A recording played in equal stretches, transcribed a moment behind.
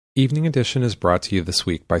Evening Edition is brought to you this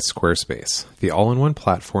week by Squarespace, the all-in-one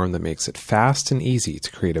platform that makes it fast and easy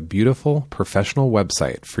to create a beautiful, professional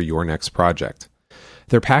website for your next project.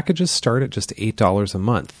 Their packages start at just $8 a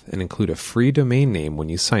month and include a free domain name when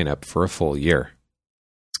you sign up for a full year.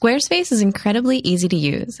 Squarespace is incredibly easy to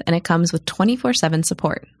use, and it comes with 24/7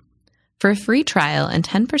 support. For a free trial and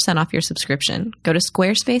 10% off your subscription, go to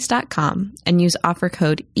squarespace.com and use offer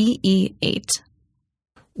code EE8.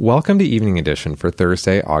 Welcome to Evening Edition for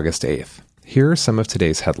Thursday, August 8th. Here are some of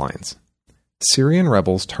today's headlines. Syrian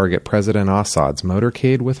rebels target President Assad's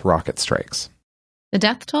motorcade with rocket strikes. The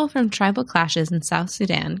death toll from tribal clashes in South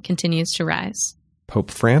Sudan continues to rise. Pope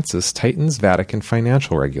Francis tightens Vatican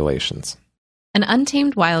financial regulations. An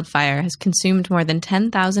untamed wildfire has consumed more than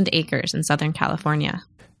 10,000 acres in Southern California.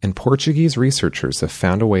 And Portuguese researchers have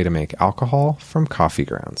found a way to make alcohol from coffee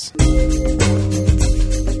grounds.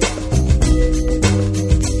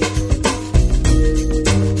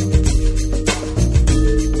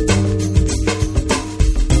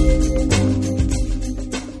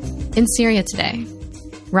 In Syria today,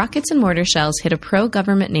 rockets and mortar shells hit a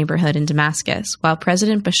pro-government neighborhood in Damascus while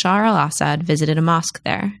President Bashar al-Assad visited a mosque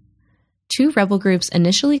there. Two rebel groups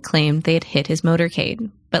initially claimed they had hit his motorcade,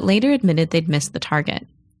 but later admitted they'd missed the target.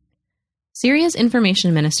 Syria's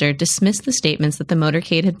information minister dismissed the statements that the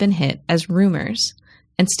motorcade had been hit as rumors,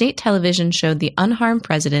 and state television showed the unharmed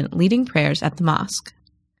president leading prayers at the mosque.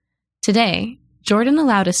 Today, Jordan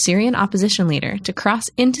allowed a Syrian opposition leader to cross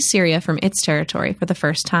into Syria from its territory for the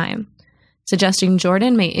first time, suggesting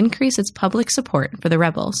Jordan may increase its public support for the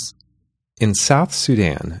rebels. In South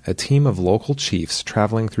Sudan, a team of local chiefs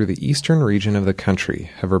traveling through the eastern region of the country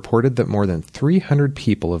have reported that more than 300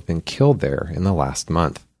 people have been killed there in the last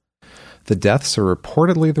month. The deaths are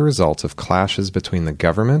reportedly the result of clashes between the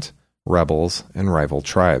government, rebels, and rival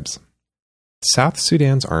tribes. South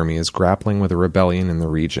Sudan's army is grappling with a rebellion in the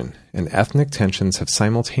region, and ethnic tensions have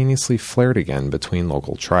simultaneously flared again between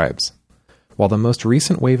local tribes. While the most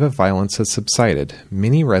recent wave of violence has subsided,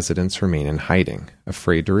 many residents remain in hiding,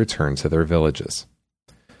 afraid to return to their villages.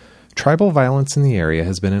 Tribal violence in the area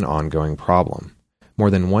has been an ongoing problem.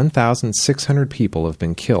 More than 1,600 people have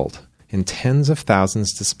been killed, and tens of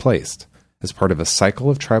thousands displaced, as part of a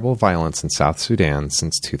cycle of tribal violence in South Sudan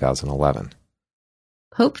since 2011.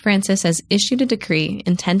 Pope Francis has issued a decree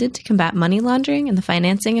intended to combat money laundering and the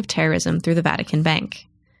financing of terrorism through the Vatican Bank.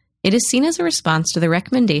 It is seen as a response to the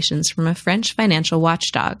recommendations from a French financial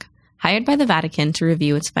watchdog, hired by the Vatican to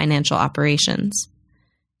review its financial operations.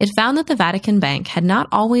 It found that the Vatican Bank had not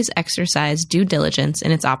always exercised due diligence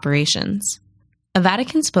in its operations. A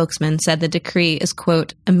Vatican spokesman said the decree is,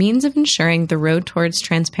 quote, a means of ensuring the road towards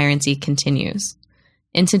transparency continues.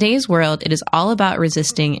 In today's world, it is all about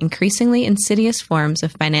resisting increasingly insidious forms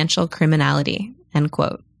of financial criminality, end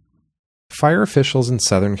quote. Fire officials in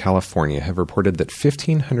Southern California have reported that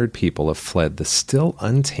 1,500 people have fled the still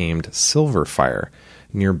untamed Silver Fire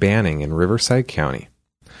near Banning in Riverside County.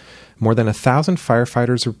 More than 1,000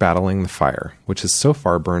 firefighters are battling the fire, which has so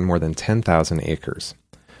far burned more than 10,000 acres.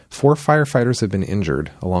 4 firefighters have been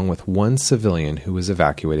injured, along with 1 civilian who was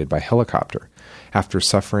evacuated by helicopter after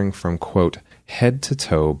suffering from, quote,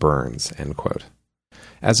 head-to-toe burns, end quote.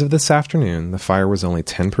 As of this afternoon, the fire was only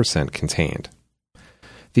 10% contained.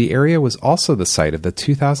 The area was also the site of the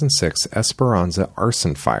 2006 Esperanza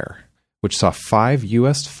arson fire, which saw 5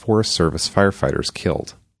 U.S. Forest Service firefighters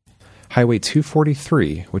killed. Highway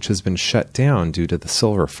 243, which has been shut down due to the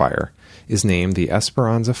Silver Fire, is named the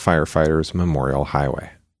Esperanza Firefighters Memorial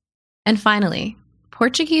Highway. And finally,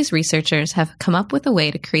 Portuguese researchers have come up with a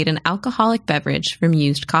way to create an alcoholic beverage from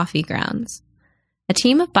used coffee grounds. A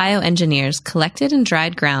team of bioengineers collected and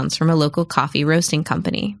dried grounds from a local coffee roasting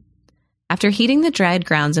company. After heating the dried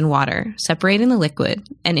grounds in water, separating the liquid,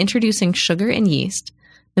 and introducing sugar and yeast,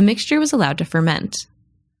 the mixture was allowed to ferment.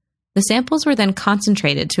 The samples were then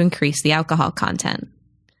concentrated to increase the alcohol content.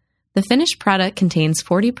 The finished product contains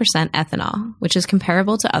 40% ethanol, which is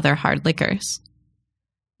comparable to other hard liquors.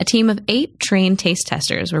 A team of 8 trained taste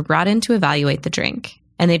testers were brought in to evaluate the drink,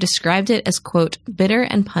 and they described it as, quote, bitter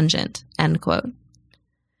and pungent, end quote.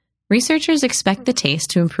 Researchers expect the taste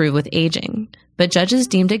to improve with aging, but judges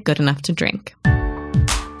deemed it good enough to drink.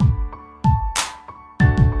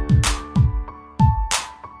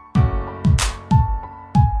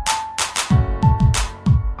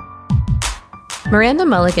 Miranda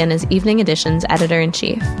Mulligan is Evening Edition's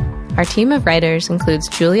editor-in-chief. Our team of writers includes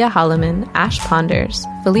Julia Holloman, Ash Ponders,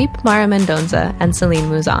 Philippe Mara Mendonza, and Celine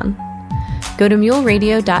Mouzon. Go to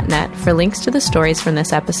muleradio.net for links to the stories from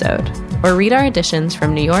this episode, or read our editions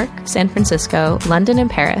from New York, San Francisco, London, and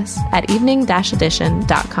Paris at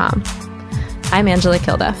evening-edition.com. I'm Angela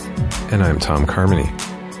Kilduff. And I'm Tom Carmody.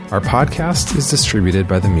 Our podcast is distributed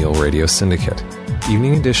by the Mule Radio Syndicate.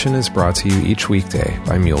 Evening Edition is brought to you each weekday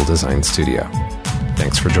by Mule Design Studio.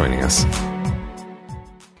 Thanks for joining us.